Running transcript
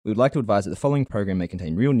We would like to advise that the following program may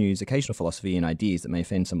contain real news, occasional philosophy, and ideas that may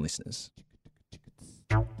offend some listeners.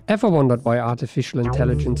 Ever wondered why artificial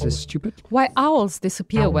intelligence is stupid? Why owls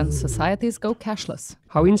disappear when societies go cashless?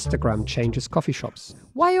 How Instagram changes coffee shops?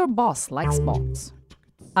 Why your boss likes bots?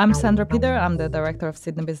 I'm Sandra Peter, I'm the director of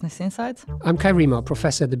Sydney Business Insights. I'm Kai Riemer,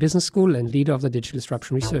 professor at the Business School and leader of the Digital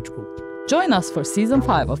Disruption Research Group. Join us for Season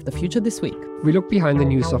 5 of The Future This Week. We look behind the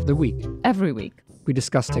news of the week. Every week. We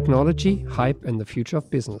discuss technology, hype, and the future of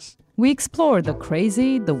business. We explore the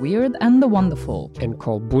crazy, the weird, and the wonderful. And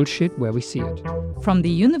call bullshit where we see it. From the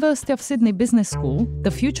University of Sydney Business School,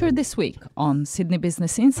 The Future This Week on Sydney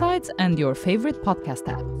Business Insights and your favorite podcast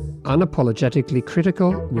app. Unapologetically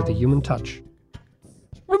critical with a human touch.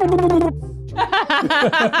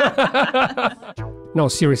 No,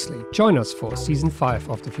 seriously, join us for Season 5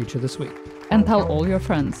 of The Future This Week. And tell all your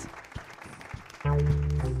friends.